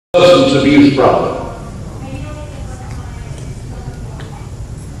substance abuse problem.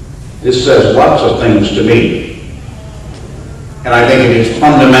 This says lots of things to me. And I think it is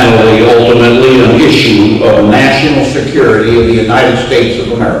fundamentally, ultimately, an issue of national security of the United States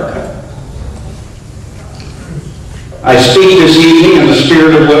of America. I speak this evening in the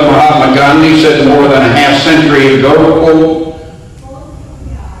spirit of what Mahatma Gandhi said more than a half-century ago, quote,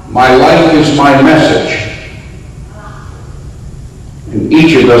 "My life is my message." And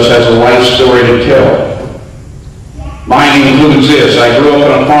each of us has a life story to tell. Mine includes this. I grew up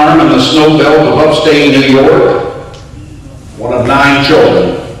on a farm in the snow belt of upstate New York, one of 9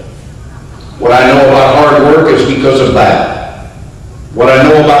 children. What I know about hard work is because of that. What I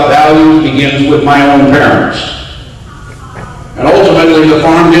know about values begins with my own parents. And ultimately, the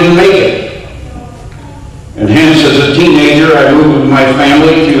farm didn't make it. And hence, as a teenager, I moved with my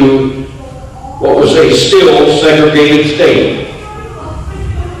family to what was a still segregated state.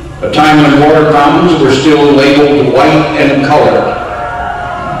 A time when water fountains were still labeled white and colored.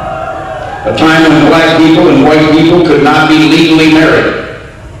 A time when black people and white people could not be legally married.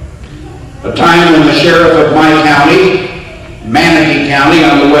 A time when the sheriff of my county, Manatee County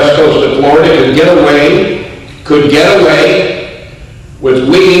on the west coast of Florida, could get away with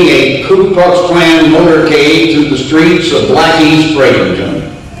winging a Ku Klux Klan motorcade through the streets of Black East Bradenton.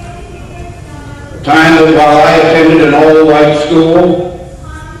 A time that while I attended an all-white school,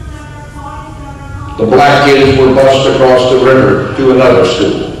 the black kids were bused across the river to another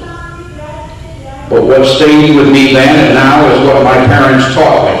school. But what stayed with me then and now is what my parents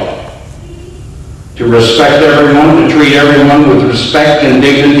taught me. To respect everyone, to treat everyone with respect and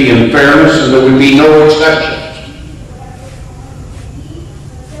dignity and fairness, and there would be no exceptions.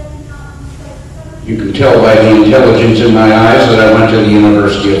 You can tell by the intelligence in my eyes that I went to the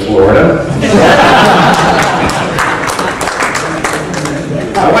University of Florida.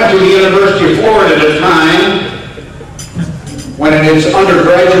 I went to the University of Florida at a time when in its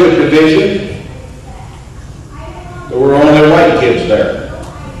undergraduate division, there were only white kids there.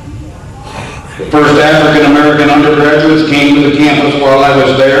 The first African-American undergraduates came to the campus while I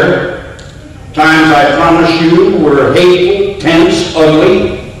was there. Times, I promise you, were hateful, tense,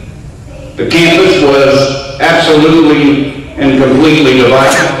 ugly. The campus was absolutely and completely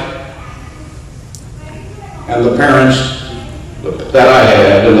divided. And the parents that I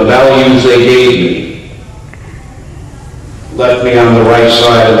had and the values they gave me left me on the right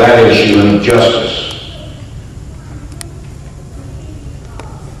side of that issue and of justice.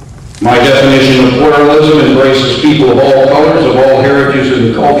 My definition of pluralism embraces people of all colors, of all heritages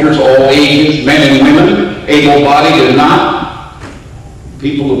and cultures, all ages, men and women, able-bodied and not,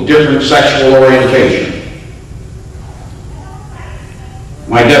 people of different sexual orientation.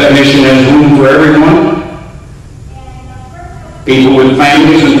 My definition has room for everyone. People with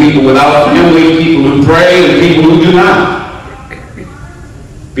families and people without families, people who pray and people who do not.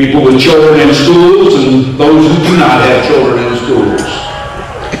 People with children in schools and those who do not have children in schools.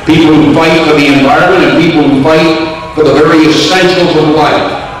 People who fight for the environment and people who fight for the very essentials of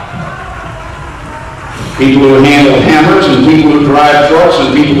life. People who handle hammers and people who drive trucks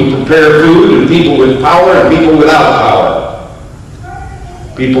and people who prepare food and people with power and people without power.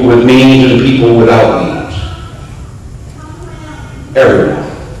 People with means and people without means. Everyone.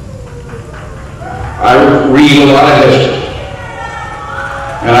 I read a lot of history,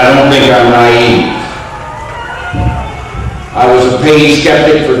 and I don't think I'm naive. I was a paid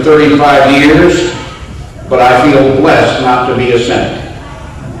skeptic for 35 years, but I feel blessed not to be a cynic.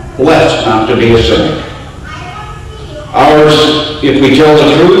 Blessed not to be a cynic. Ours, if we tell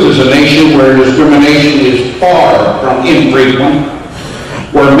the truth, is a nation where discrimination is far from infrequent,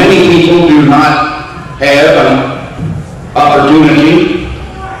 where many people do not have an opportunity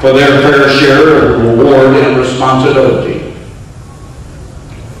for their fair share of reward and responsibility.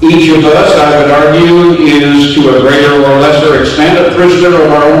 Each of us, I would argue, is to a greater or lesser extent a prisoner of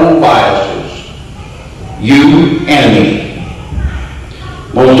our own biases. You and me.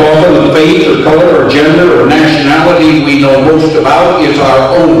 Most often the faith or color or gender or nationality we know most about is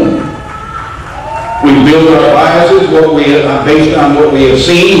our own. We build our biases based on what we have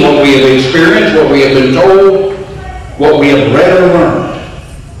seen, what we have experienced, what we have been told, what we have read or learned.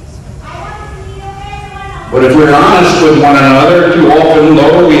 But if we're honest with one another, too often,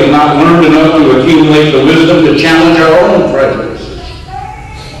 though, we have not learned enough to accumulate the wisdom to challenge our own prejudices.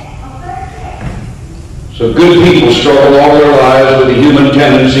 So good people struggle all their lives with the human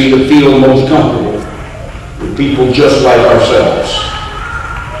tendency to feel most comfortable with people just like ourselves.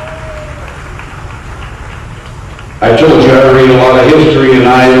 I told you I read a lot of history, and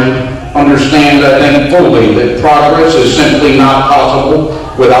I understand, I think, fully that progress is simply not possible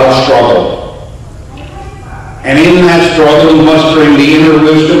without struggle. And in that struggle, mustering the inner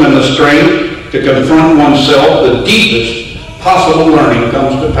wisdom and the strength to confront oneself, the deepest possible learning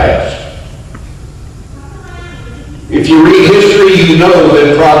comes to pass. If you read history, you know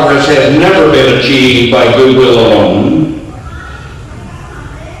that progress has never been achieved by goodwill alone.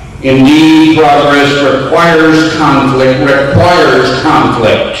 Indeed, progress requires conflict.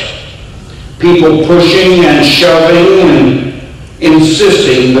 People pushing and shoving and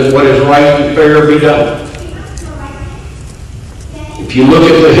insisting that what is right and fair be done. If you look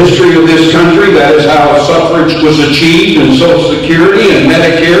at the history of this country, that is how suffrage was achieved, and Social Security and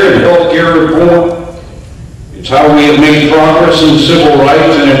Medicare and health care reform. It's how we have made progress in civil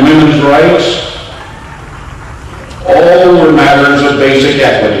rights and in women's rights. All were matters of basic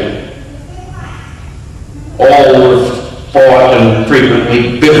equity. All were fought, and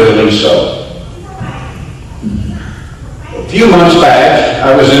frequently bitterly so. A few months back,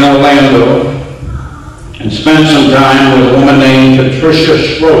 I was in Orlando and spent some time with a woman named Patricia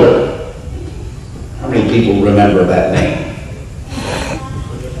Schroeder. How many people remember that name?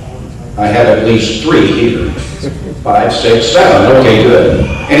 I had at least 3 here. 5, 6, 7. Okay, good.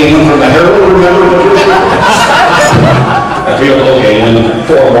 Anyone from the Herald remember Patricia? I feel okay, and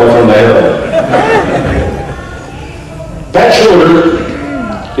 4 more from the Herald. Pat Schroeder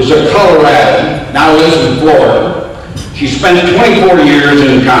is a Coloradan, now lives in Florida. She spent 24 years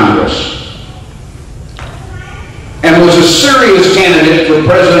in Congress and was a serious candidate for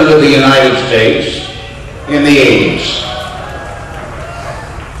President of the United States in the 80s.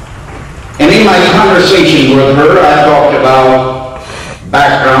 And in my conversation with her, I talked about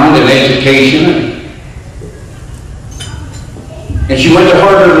background and education. And she went to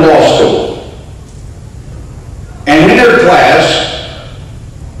Harvard Law School. And in her class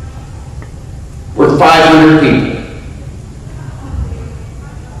were 500 people.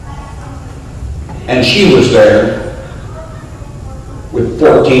 And she was there with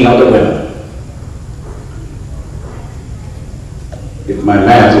 14 other women. If my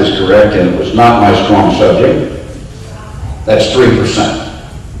math is correct, and it was not my strong subject, that's 3%.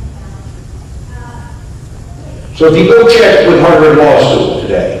 So if you go check with Harvard Law School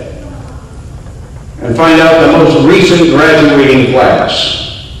today and find out the most recent graduating class,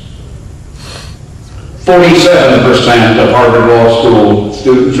 47% of Harvard Law School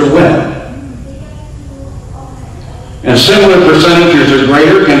students are women. And similar percentages or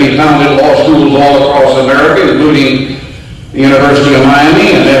greater can be found at law schools all across America, including the University of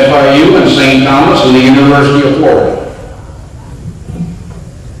Miami and FIU and St. Thomas and the University of Florida.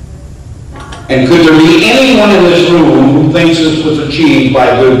 And could there be anyone in this room who thinks this was achieved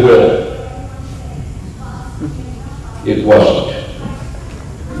by goodwill? It wasn't.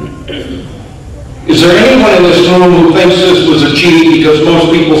 Is there anyone in this room who thinks this was achieved because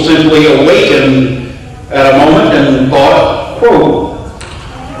most people simply awakened at a moment and thought, whoa,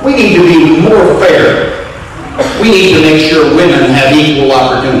 we need to be more fair. We need to make sure women have equal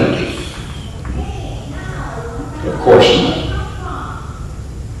opportunities? Of course not.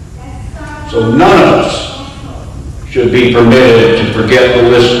 So none of us should be permitted to forget the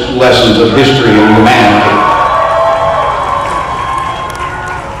lessons of history and humanity.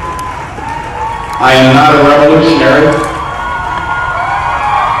 I am not a revolutionary.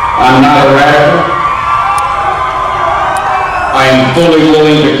 I'm not a radical. I am fully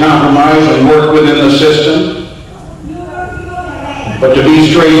willing to compromise and work within the system. But to be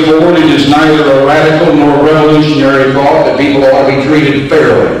straightforward, it is neither a radical nor revolutionary thought that people ought to be treated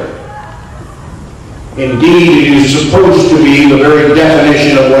fairly. Indeed, it is supposed to be the very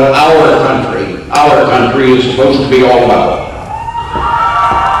definition of what our country is supposed to be all about.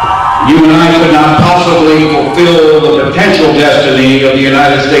 You and I could not possibly fulfill the potential destiny of the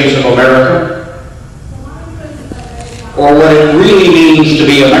United States of America, or what it really means to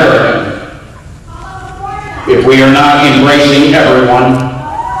be American, if we are not embracing everyone,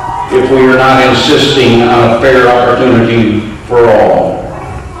 if we are not insisting on a fair opportunity for all.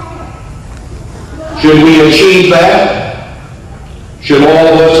 Should we achieve that? Should all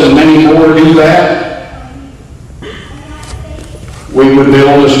of us and many more do that? We would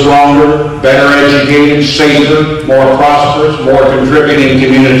build a stronger, better educated, safer, more prosperous, more contributing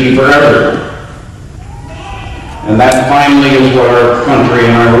community for everyone. And that finally is what our country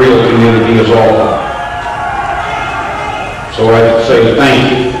and our real community is all about. So I say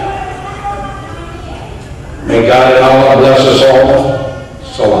thank you. May God and Allah bless us all.